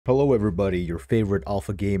Hello everybody, your favorite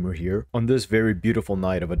alpha gamer here. On this very beautiful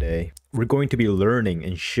night of a day, we're going to be learning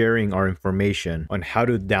and sharing our information on how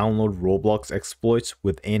to download Roblox exploits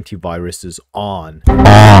with antiviruses on.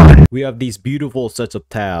 We have these beautiful sets of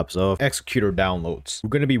tabs of executor downloads. We're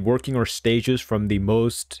going to be working our stages from the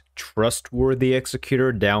most trustworthy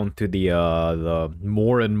executor down to the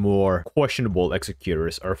more and more questionable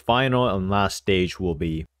executors. Our final and last stage will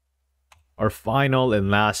be we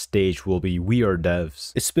are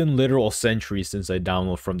devs. It's been literal centuries since I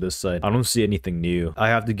downloaded from this site. I don't see anything new. I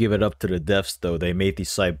have to give it up to the devs though. They made the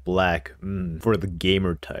site black for the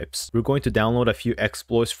gamer types. We're going to download a few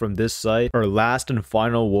exploits from this site. Our last and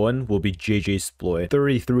final one will be JJsploit.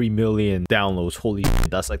 33 million downloads. Holy shit,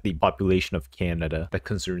 that's like the population of Canada. That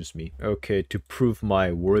concerns me. Okay, to prove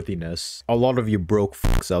my worthiness, a lot of you broke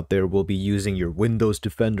fucks out there will be using your Windows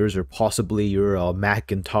defenders or possibly your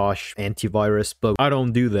Macintosh antivirus, but I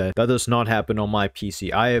don't do that. That does not happen on my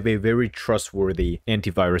PC. I have a very trustworthy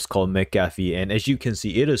antivirus called McAfee, and as you can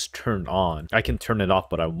see, it is turned on. I can turn it off,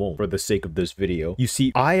 but I won't for the sake of this video. You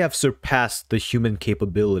see, I have surpassed the human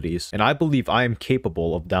capabilities, and I believe I am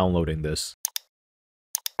capable of downloading this.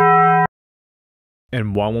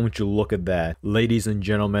 And why won't you look at that? Ladies and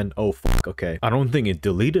gentlemen, oh fuck, okay. I don't think it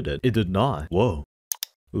deleted it. It did not. Whoa.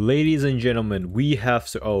 Ladies and gentlemen, we have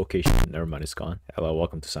oh okay, shit, never mind, it's gone. Hello,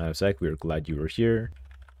 welcome to SynapseX. We are glad you were here.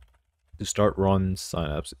 To start run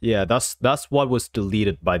signups. Yeah, that's what was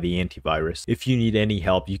deleted by the antivirus. If you need any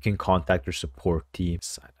help, you can contact your support team.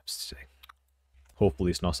 SynapseX.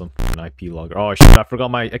 Hopefully it's not some IP logger. Oh shit, I forgot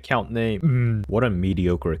my account name. What a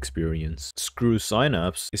mediocre experience. Screw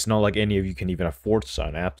signups. It's not like any of you can even afford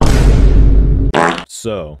signups.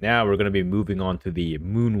 So, now we're going to be moving on to the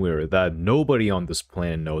moonware that nobody on this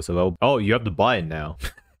planet knows about. Oh, you have to buy it now.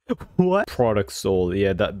 What? Product sold.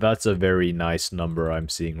 Yeah, that's a very nice number I'm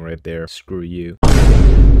seeing right there. Screw you.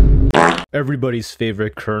 Everybody's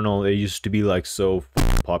favorite kernel. It used to be like so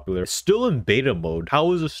popular. Still in beta mode.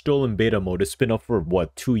 How is it still in beta mode? It's been up for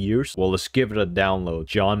what, 2 years? Well, let's give it a download.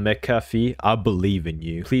 John McAfee, I believe in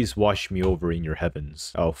you. Please watch me over in your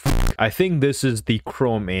heavens. Oh, I think this is the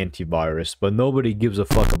Chrome antivirus, but nobody gives a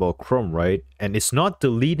fuck about Chrome, right? And it's not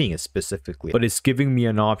deleting it specifically, but it's giving me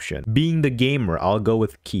an option. Being the gamer, I'll go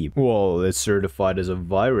with keep. Well, it's certified as a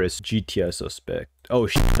virus. GTI suspect. Oh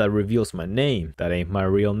shit, that reveals my name. That ain't my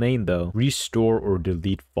real name though. Restore or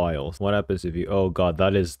delete files. What happens if you... Oh god,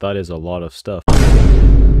 that is a lot of stuff.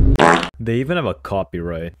 They even have a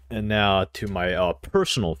copyright. And now to my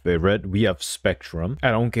personal favorite, we have Spectrum.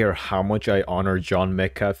 I don't care how much I honor John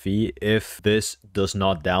McAfee, if this does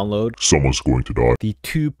not download, someone's going to die. The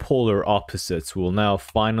two polar opposites will now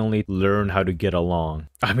finally learn how to get along.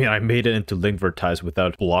 I mean, I made it into Linkvertise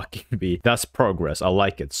without blocking me. That's progress. I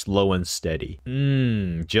like it. Slow and steady.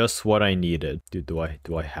 Just what I needed. Dude, do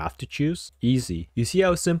I have to choose? Easy. You see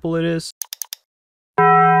how simple it is?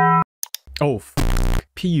 Oh,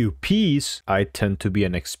 PUPs. I tend to be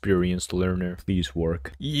an experienced learner. Please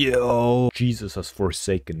work. Yo, Jesus has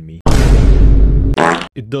forsaken me.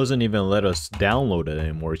 It doesn't even let us download it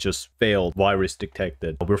anymore. It just failed. Virus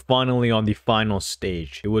detected. We're finally on the final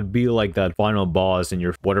stage. It would be like that final boss in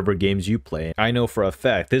your whatever games you play. I know for a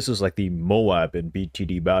fact this is like the Moab in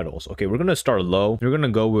BTD battles. Okay, we're gonna start low. We're gonna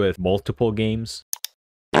go with multiple games.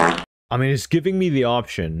 I mean, it's giving me the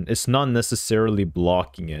option. It's not necessarily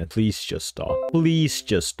blocking it. Please just stop. Please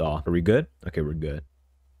just stop. Are we good? Okay, we're good.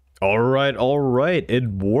 Alright, it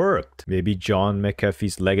worked. Maybe John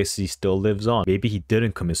McAfee's legacy still lives on. Maybe he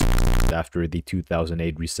didn't commit suicide after the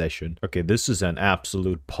 2008 recession. Okay, this is an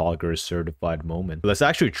absolute Pogger certified moment. Let's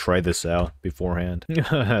actually try this out beforehand.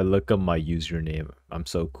 Look up my username. I'm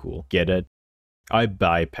so cool. Get it? I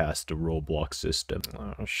bypassed the Roblox system.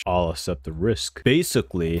 I'll accept the risk.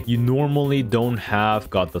 Basically, you normally don't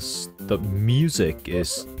have the music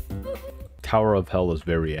is... Tower of Hell is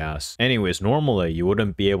very ass. Anyways, normally you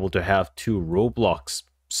wouldn't be able to have two Roblox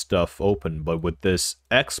stuff open, but with this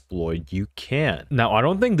exploit you can. Now, I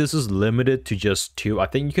don't think this is limited to just two. I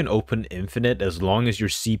think you can open infinite as long as your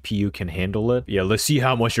CPU can handle it. Yeah, let's see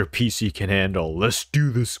how much your PC can handle. Let's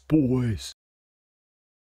do this, boys.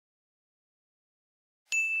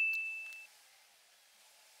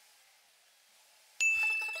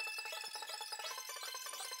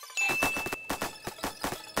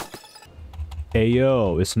 Hey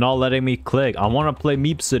yo, it's not letting me click. I want to play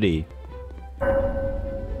Meep City.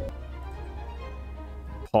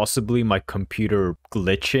 Possibly my computer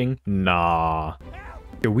glitching? Nah.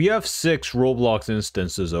 Okay, we have 6 Roblox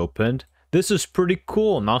instances opened. This is pretty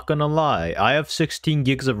cool, not gonna lie. I have 16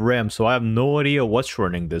 gigs of RAM, so I have no idea what's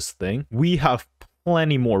running this thing. We have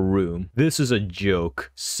plenty more room. This is a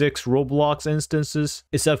joke. 6 Roblox instances.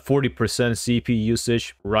 It's at 40% CPU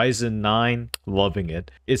usage. Ryzen 9, loving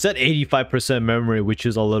it. It's at 85% memory, which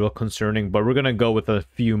is a little concerning, but we're gonna go with a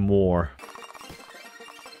few more.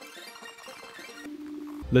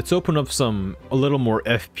 Let's open up a little more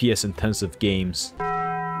FPS intensive games.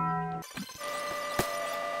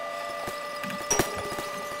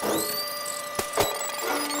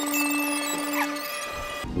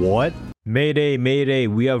 What? Mayday, mayday,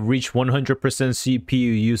 we have reached 100% CPU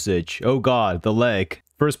usage. Oh god, the lag.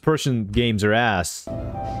 First person games are ass.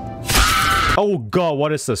 Oh god,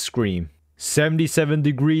 what is the scream? 77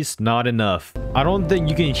 degrees, not enough. I don't think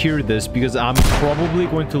you can hear this because I'm probably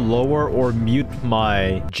going to lower or mute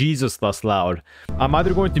my... Jesus, that's loud. I'm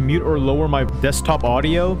either going to mute or lower my desktop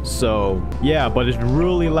audio, so yeah, but it's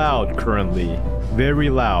really loud currently. Very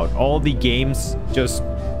loud. All the games just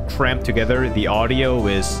cramped together. The audio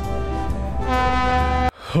is...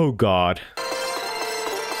 Oh god.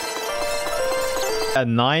 At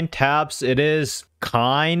 9 tabs, it is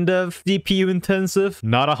kind of CPU intensive.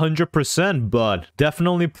 Not 100%, but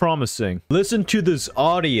definitely promising. Listen to this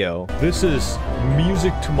audio. This is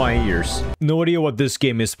music to my ears. No idea what this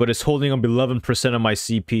game is, but it's holding up 11% of my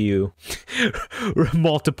CPU.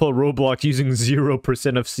 Multiple Roblox using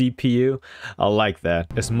 0% of CPU. I like that.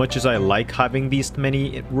 As much as I like having these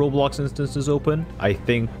many Roblox instances open, I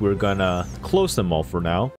think we're gonna close them all for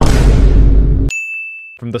now.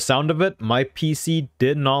 From the sound of it, my PC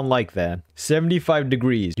did not like that. 75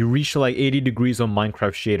 degrees. You reached like 80 degrees on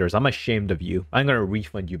Minecraft shaders. I'm ashamed of you. I'm gonna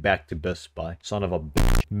refund you back to Best Buy. Son of a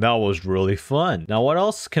bitch. That was really fun. Now what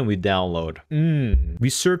else can we download?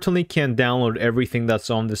 We certainly can't download everything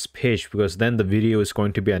that's on this page because then the video is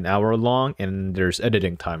going to be an hour long and there's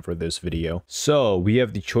editing time for this video. So we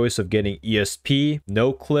have the choice of getting ESP,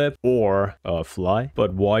 no clip, or fly.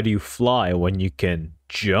 But why do you fly when you can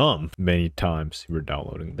jump many times? We're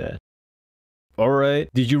downloading that. All right,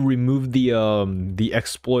 did you remove the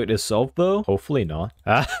exploit itself though? Hopefully not.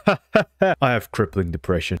 I have crippling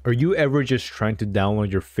depression. Are you ever just trying to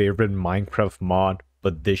download your favorite Minecraft mod,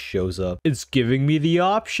 but this shows up? It's giving me the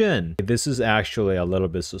option. This is actually a little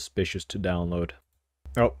bit suspicious to download.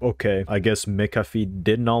 Oh, okay. I guess McAfee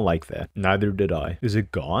did not like that. Neither did I. Is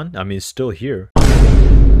it gone? I mean, it's still here.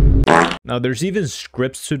 Now, there's even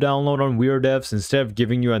scripts to download on WeirdDevs. Instead of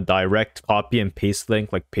giving you a direct copy and paste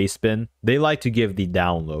link like Pastebin, they like to give the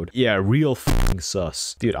download. Yeah, real f***ing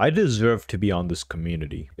sus. Dude, I deserve to be on this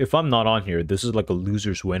community. If I'm not on here, this is like a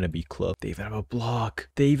loser's wannabe club. They even have a blog.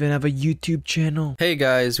 They even have a YouTube channel. Hey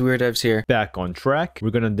guys, WeirdDevs here. Back on track.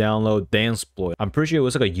 We're gonna download Danceploit. I'm pretty sure it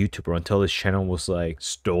was like a YouTuber until his channel was like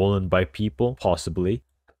stolen by people, possibly.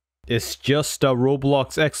 It's just a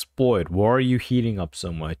Roblox exploit. Why are you heating up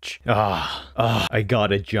so much? I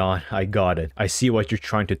got it, John. I got it. I see what you're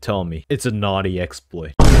trying to tell me. It's a naughty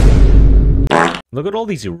exploit. Look at all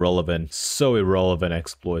these so irrelevant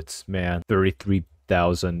exploits, man.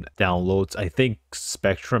 33,000 downloads. I think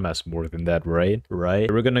Spectrum has more than that, right?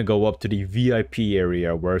 We're gonna go up to the VIP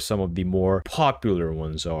area where some of the more popular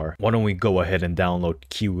ones are. Why don't we go ahead and download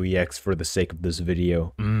QEX for the sake of this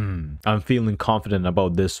video? I'm feeling confident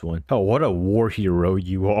about this one. Oh, what a war hero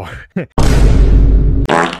you are.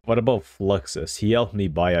 What about Fluxus? He helped me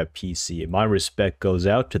buy a PC. My respect goes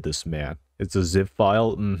out to this man. It's a zip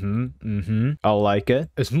file. I like it.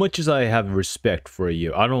 As much as I have respect for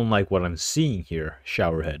you, I don't like what I'm seeing here,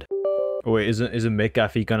 Showerhead. Oh, wait, isn't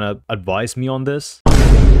McAfee gonna advise me on this?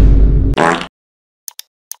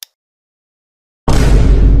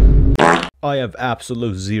 I have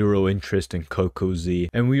absolute zero interest in Coco Z,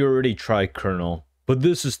 and we already tried kernel. But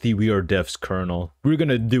this is the WeirdDevs kernel. We're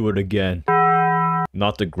gonna do it again.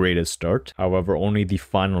 Not the greatest start. However, only the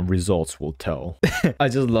final results will tell. I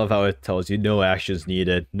just love how it tells you no actions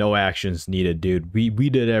needed. No actions needed, dude. We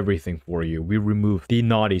did everything for you. We removed the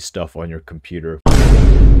naughty stuff on your computer.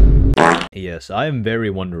 Yes, I am very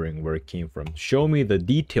wondering where it came from. Show me the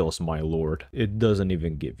details, my lord. It doesn't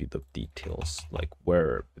even give you the details. Like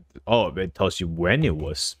where... Oh, it tells you when it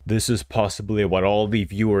was. This is possibly what all the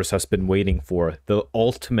viewers has been waiting for. The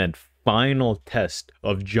ultimate final test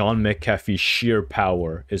of John McAfee's sheer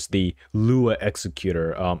power is the Lua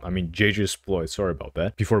Executor. JJsploit, sorry about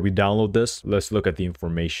that. Before we download this, let's look at the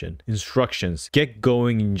information. Instructions. Get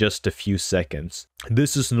going in just a few seconds.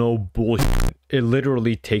 This is no bullshit. It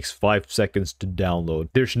literally takes 5 seconds to download.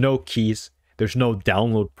 There's no keys. There's no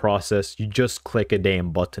download process. You just click a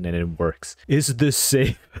damn button and it works. Is this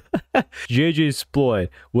safe? JJ Exploit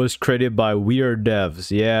was created by Weird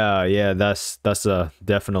Devs. Yeah, that's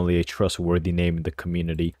definitely a trustworthy name in the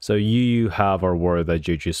community. So you have our word that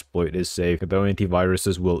JJ Exploit is safe. Though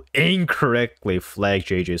antiviruses will incorrectly flag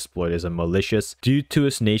JJ Exploit as a malicious due to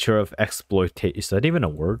its nature of exploitation. Is that even a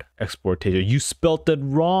word? Exploitation. You spelt it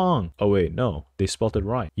wrong. Oh wait, no, they spelled it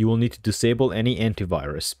right. You will need to disable any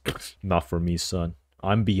antivirus. Not for me, son.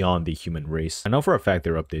 I'm beyond the human race. I know for a fact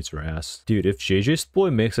their updates are ass. Dude, if JJ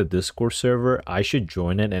Exploit makes a Discord server, I should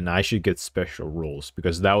join it and I should get special roles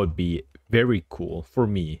because that would be very cool for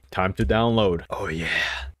me. Time to download. Oh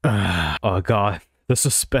yeah. Oh god. The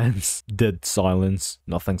suspense. Dead silence.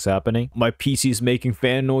 Nothing's happening. My PC's making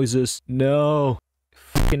fan noises. No.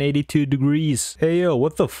 Fucking 82 degrees. Hey yo,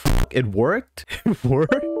 what the fuck? It worked? It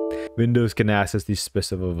worked? Windows can access the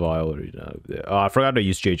specific file. Oh, I forgot to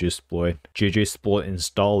use JJ Exploit. JJ Exploit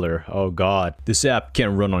installer. Oh god. This app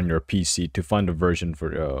can't run on your PC. To find a version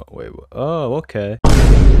for... Oh, okay.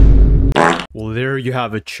 Well, there you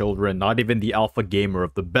have it, children. Not even the alpha gamer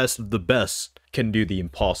of the best can do the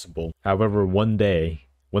impossible. However, one day,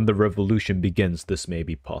 when the revolution begins, this may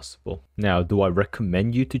be possible. Now, do I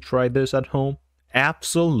recommend you to try this at home?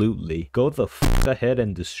 Absolutely. Go the fuck ahead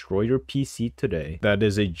and destroy your PC today. That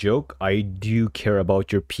is a joke. I do care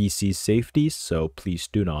about your PC's safety, so please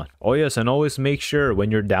do not. Oh yes, and always make sure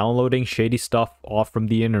when you're downloading shady stuff off from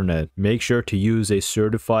the internet, make sure to use a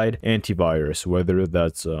certified antivirus, whether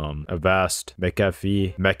that's Avast,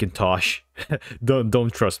 McAfee, Macintosh.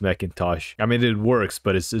 Don't trust Macintosh. I mean, it works,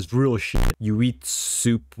 but it's real shit. You eat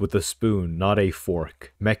soup with a spoon, not a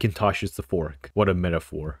fork. Macintosh is the fork. What a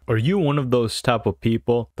metaphor. Are you one of those type of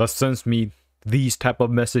people that sends me these type of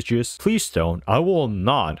messages? Please don't. I will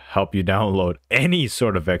not help you download any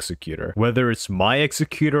sort of executor, whether it's my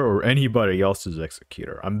executor or anybody else's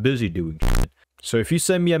executor. I'm busy doing shit. So if you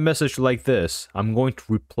send me a message like this, I'm going to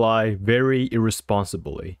reply very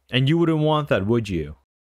irresponsibly. And you wouldn't want that, would you?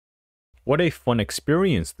 What a fun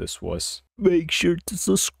experience this was. Make sure to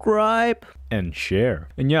subscribe and share.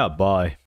 And yeah, bye.